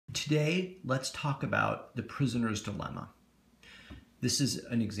Today, let's talk about the prisoner's dilemma. This is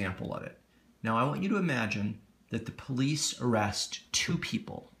an example of it. Now, I want you to imagine that the police arrest two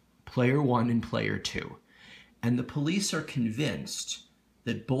people, player one and player two, and the police are convinced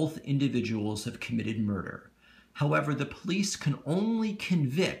that both individuals have committed murder. However, the police can only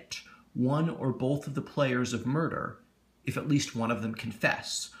convict one or both of the players of murder if at least one of them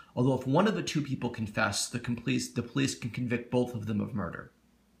confess. Although if one of the two people confess, the police can convict both of them of murder.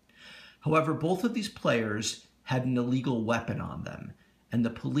 However, both of these players had an illegal weapon on them, and the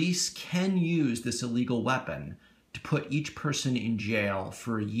police can use this illegal weapon to put each person in jail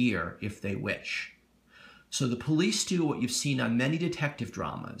for a year if they wish. So the police do what you've seen on many detective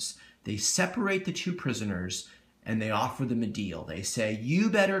dramas. They separate the two prisoners and they offer them a deal. They say, you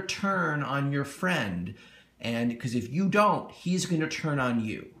better turn on your friend, and because if you don't, he's going to turn on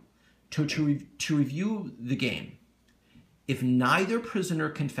you. To review the game, if neither prisoner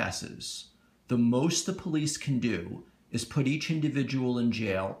confesses, the most the police can do is put each individual in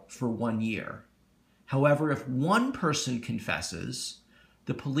jail for 1 year. However, if one person confesses,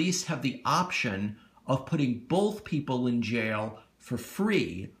 the police have the option of putting both people in jail for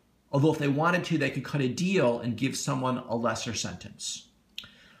free, although if they wanted to, they could cut a deal and give someone a lesser sentence.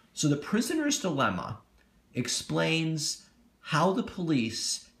 So the prisoner's dilemma explains how the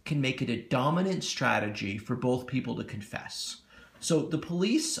police can make it a dominant strategy for both people to confess. So the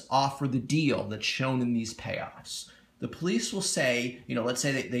police offer the deal that's shown in these payoffs. The police will say, let's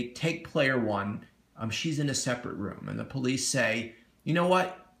say they take player one, she's in a separate room, and the police say, you know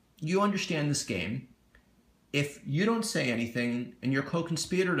what, you understand this game. If you don't say anything and your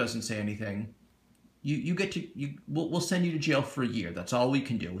co-conspirator doesn't say anything, we'll send you to jail for a year. That's all we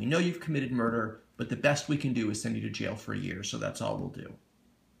can do. We know you've committed murder, but the best we can do is send you to jail for a year, so that's all we'll do.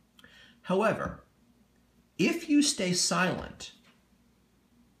 However, if you stay silent,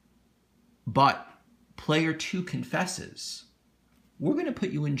 but player two confesses, we're going to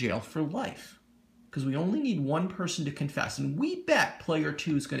put you in jail for life because we only need one person to confess, and we bet player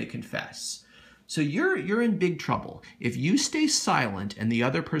two is going to confess. So you're in big trouble. If you stay silent and the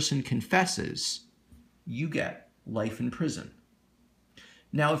other person confesses, you get life in prison.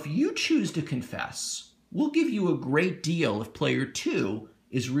 Now, if you choose to confess, we'll give you a great deal if player two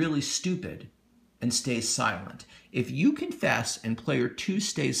is really stupid and stays silent. If you confess and player two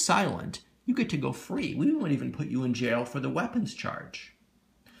stays silent, you get to go free. We won't even put you in jail for the weapons charge.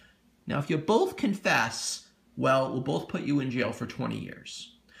 Now, if you both confess, well, we'll both put you in jail for 20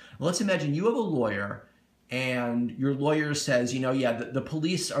 years. Well, let's imagine you have a lawyer and your lawyer says, the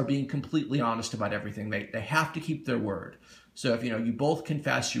police are being completely honest about everything. They have to keep their word. So if, you both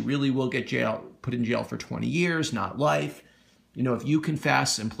confess, you really will get put in jail for 20 years, not life. If you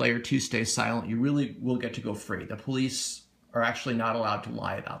confess and player two stays silent, you really will get to go free. The police are actually not allowed to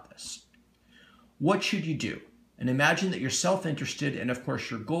lie about this. What should you do? And imagine that you're self-interested, and of course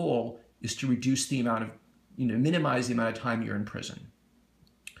your goal is to reduce the amount of, minimize the amount of time you're in prison.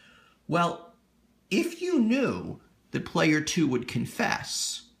 Well, if you knew that player two would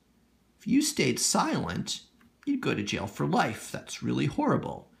confess, if you stayed silent, you'd go to jail for life. That's really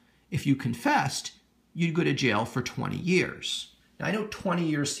horrible. If you confessed, you'd go to jail for 20 years. Now, I know 20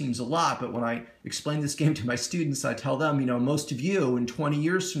 years seems a lot, but when I explain this game to my students, I tell them, most of you in 20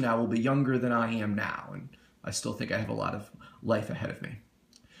 years from now will be younger than I am now, and I still think I have a lot of life ahead of me.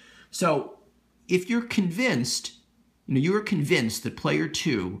 So if you're convinced, you were convinced that player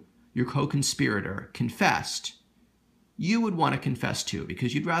two, your co-conspirator, confessed, you would want to confess too,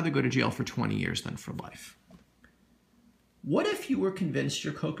 because you'd rather go to jail for 20 years than for life. What if you were convinced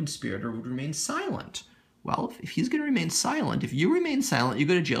your co-conspirator would remain silent? Well, if he's going to remain silent, if you remain silent, you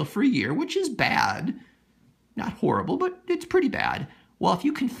go to jail for a year, which is bad. Not horrible, but it's pretty bad. Well, if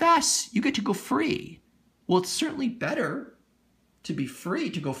you confess, you get to go free. Well, it's certainly better to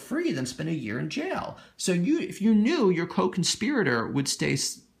go free than spend a year in jail. So if you knew your co-conspirator would stay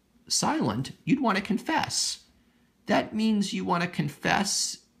silent, you'd want to confess. That means you want to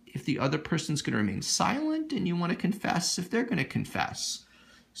confess if the other person's going to remain silent, and you want to confess if they're going to confess.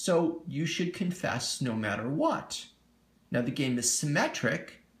 So you should confess no matter what. Now the game is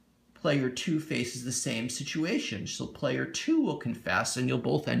symmetric. Player two faces the same situation. So player two will confess and you'll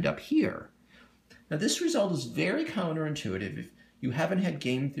both end up here. Now this result is very counterintuitive. If you haven't had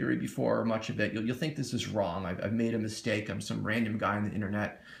game theory before or much of it, you'll think this is wrong. I've made a mistake. I'm some random guy on the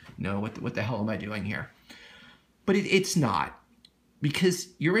internet. What the hell am I doing here? But it's not. Because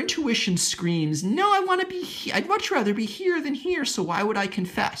your intuition screams, no, I'd much rather be here than here, so why would I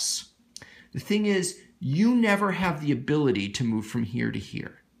confess? The thing is, you never have the ability to move from here to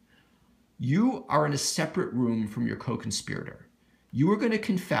here. You are in a separate room from your co-conspirator. You are going to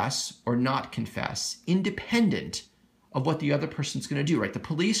confess or not confess independent of what the other person's going to do, right? The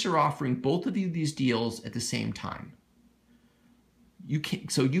police are offering both of you these deals at the same time.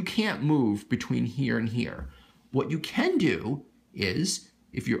 So you can't move between here and here. What you can do is,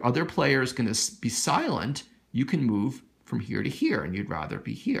 if your other player is going to be silent, you can move from here to here, and you'd rather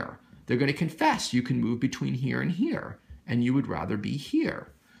be here. They're going to confess. You can move between here and here, and you would rather be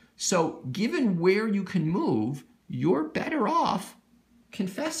here. So given where you can move, you're better off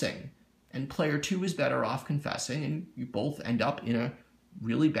confessing, and player 2 is better off confessing, and you both end up in a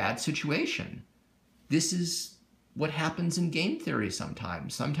really bad situation. This is what happens in game theory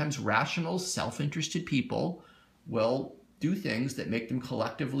sometimes. Sometimes rational, self-interested people will do things that make them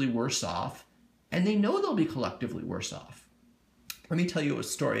collectively worse off, and they know they'll be collectively worse off. Let me tell you a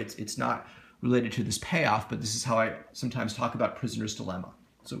story. It's not related to this payoff, but this is how I sometimes talk about Prisoner's Dilemma.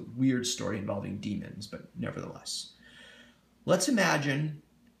 It's a weird story involving demons, but nevertheless. Let's imagine,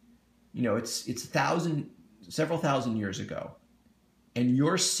 it's several thousand years ago, and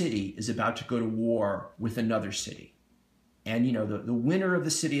your city is about to go to war with another city. And, the winner of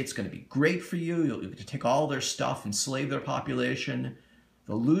the city, it's going to be great for you. You'll get to take all their stuff, enslave their population.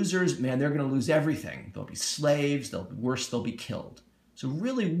 The losers, man, they're going to lose everything. They'll be slaves. They'll be killed. So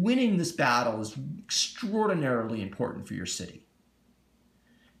really winning this battle is extraordinarily important for your city.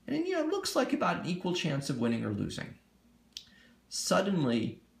 And it looks like about an equal chance of winning or losing.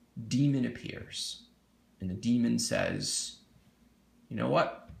 Suddenly, demon appears. And the demon says, you know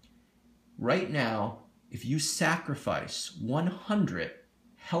what? Right now, if you sacrifice 100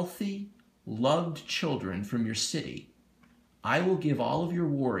 healthy, loved children from your city, I will give all of your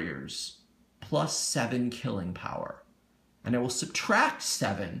warriors +7 killing power. And I will subtract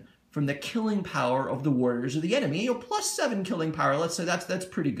 7 from the killing power of the warriors of the enemy. +7 killing power, let's say that's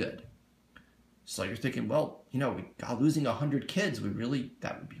pretty good. So you're thinking, well, losing 100 kids,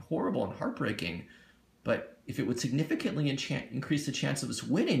 that would be horrible and heartbreaking. But if it would significantly increase the chance of us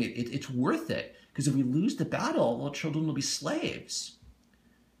winning, it's worth it. Because if we lose the battle, all the children will be slaves.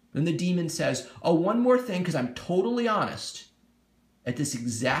 Then the demon says, oh, one more thing, because I'm totally honest. At this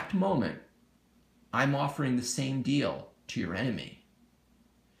exact moment, I'm offering the same deal to your enemy.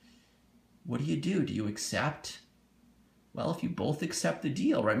 What do? Do you accept? Well, if you both accept the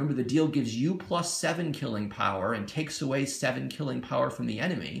deal, right? Remember, the deal gives you +7 killing power and takes away 7 killing power from the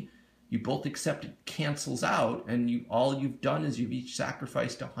enemy. You both accept it cancels out, and all you've done is you've each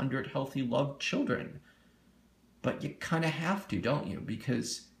sacrificed 100 healthy, loved children. But you kind of have to, don't you?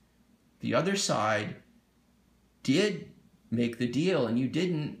 Because the other side did make the deal and you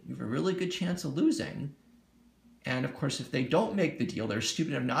didn't. You have a really good chance of losing. And of course, if they don't make the deal, they're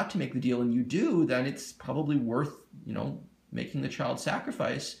stupid enough not to make the deal, and you do, then it's probably worth, making the child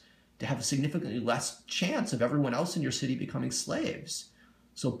sacrifice to have a significantly less chance of everyone else in your city becoming slaves.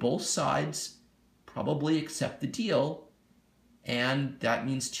 So both sides probably accept the deal, and that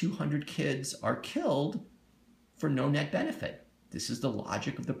means 200 kids are killed for no net benefit. This is the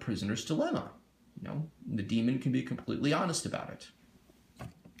logic of the prisoner's dilemma. The demon can be completely honest about it.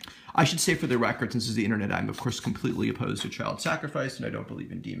 I should say for the record, since this is the internet, I'm of course completely opposed to child sacrifice, and I don't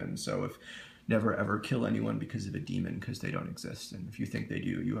believe in demons. So if never ever kill anyone because of a demon, because they don't exist. And if you think they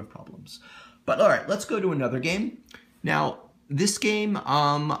do, you have problems. But all right, let's go to another game. Now, this game,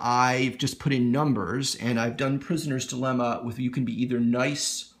 I've just put in numbers, and I've done Prisoner's Dilemma with you can be either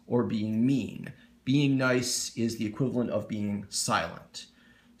nice or being mean. Being nice is the equivalent of being silent.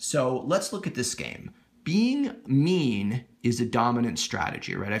 So let's look at this game. Being mean is a dominant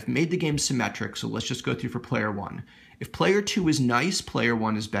strategy, right? I've made the game symmetric, so let's just go through for player 1. If player 2 is nice, player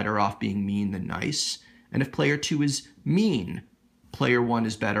 1 is better off being mean than nice. And if player 2 is mean, player 1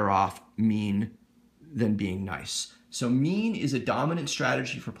 is better off mean than being nice. So mean is a dominant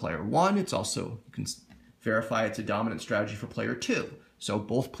strategy for player 1. It's also, you can verify it's a dominant strategy for player 2. So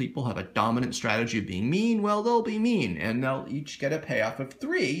both people have a dominant strategy of being mean. Well, they'll be mean, and they'll each get a payoff of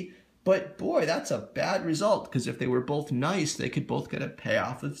 3. But boy, that's a bad result, because if they were both nice, they could both get a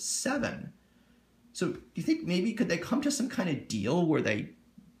payoff of 7. So do you think maybe could they come to some kind of deal where they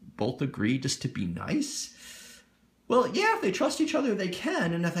both agree just to be nice? Well, yeah, if they trust each other, they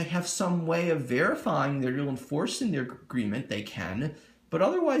can. And if they have some way of verifying they're enforcing their agreement, they can. But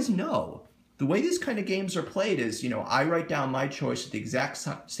otherwise, no. The way these kind of games are played is, I write down my choice at the exact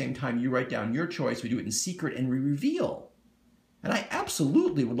same time you write down your choice. We do it in secret and we reveal. And I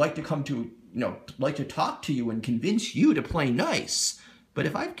absolutely would like to come to, like to talk to you and convince you to play nice. But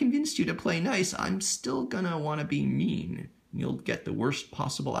if I've convinced you to play nice, I'm still gonna want to be mean. You'll get the worst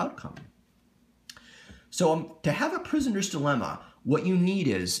possible outcome. So to have a prisoner's dilemma, What you need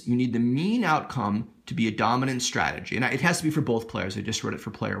is, you need the mean outcome to be a dominant strategy. And it has to be for both players. I just wrote it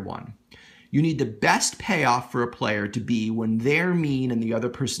for player one. You need the best payoff for a player to be when they're mean and the other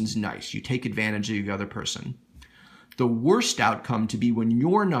person's nice. You take advantage of the other person. The worst outcome to be when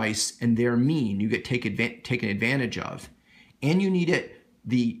you're nice and they're mean. You get taken advantage of. And you need it,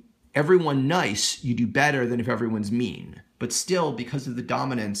 everyone nice, you do better than if everyone's mean. But still, because of the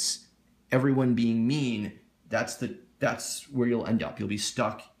dominance, everyone being mean, that's where you'll end up. You'll be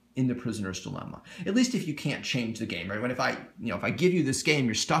stuck in the prisoner's dilemma. At least if you can't change the game, right? When if I give you this game,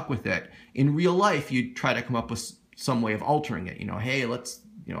 you're stuck with it. In real life, you try to come up with some way of altering it. Hey, let's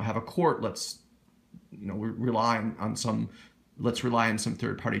have a court. Let's rely on some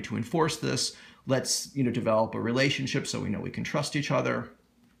third party to enforce this. Let's develop a relationship so we know we can trust each other.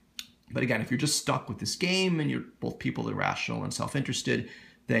 But again, if you're just stuck with this game and you're both people that are rational and self-interested,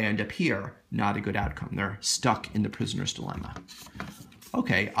 they end up here. Not a good outcome. They're stuck in the prisoner's dilemma.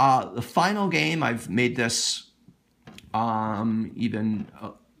 Okay, the final game, I've made this even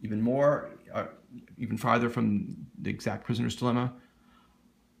farther from the exact prisoner's dilemma.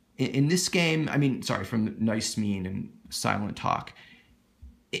 In this game, from nice, mean, and silent talk.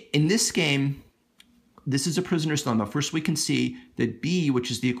 In this game, this is a prisoner's dilemma. First, we can see that B, which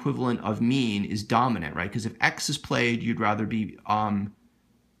is the equivalent of mean, is dominant, right? Because if X is played, you'd rather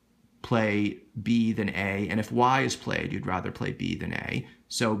play B than A, and if Y is played, you'd rather play B than A.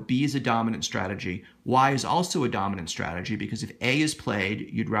 So B is a dominant strategy. Y is also a dominant strategy because if A is played,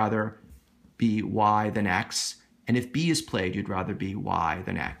 you'd rather be Y than X, and if B is played, you'd rather be Y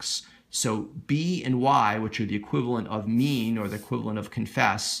than X. So B and Y, which are the equivalent of mean or the equivalent of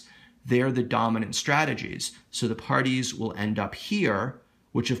confess, they're the dominant strategies. So the parties will end up here,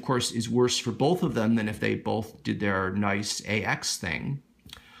 which of course is worse for both of them than if they both did their nice AX thing.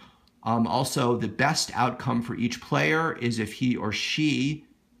 Also, the best outcome for each player is if he or she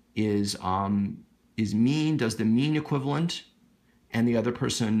is mean, does the mean equivalent, and the other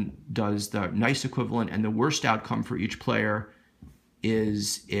person does the nice equivalent. And the worst outcome for each player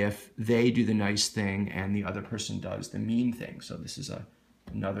is if they do the nice thing and the other person does the mean thing. So this is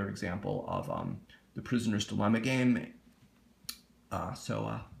another example of the prisoner's dilemma game.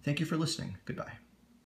 Thank you for listening. Goodbye.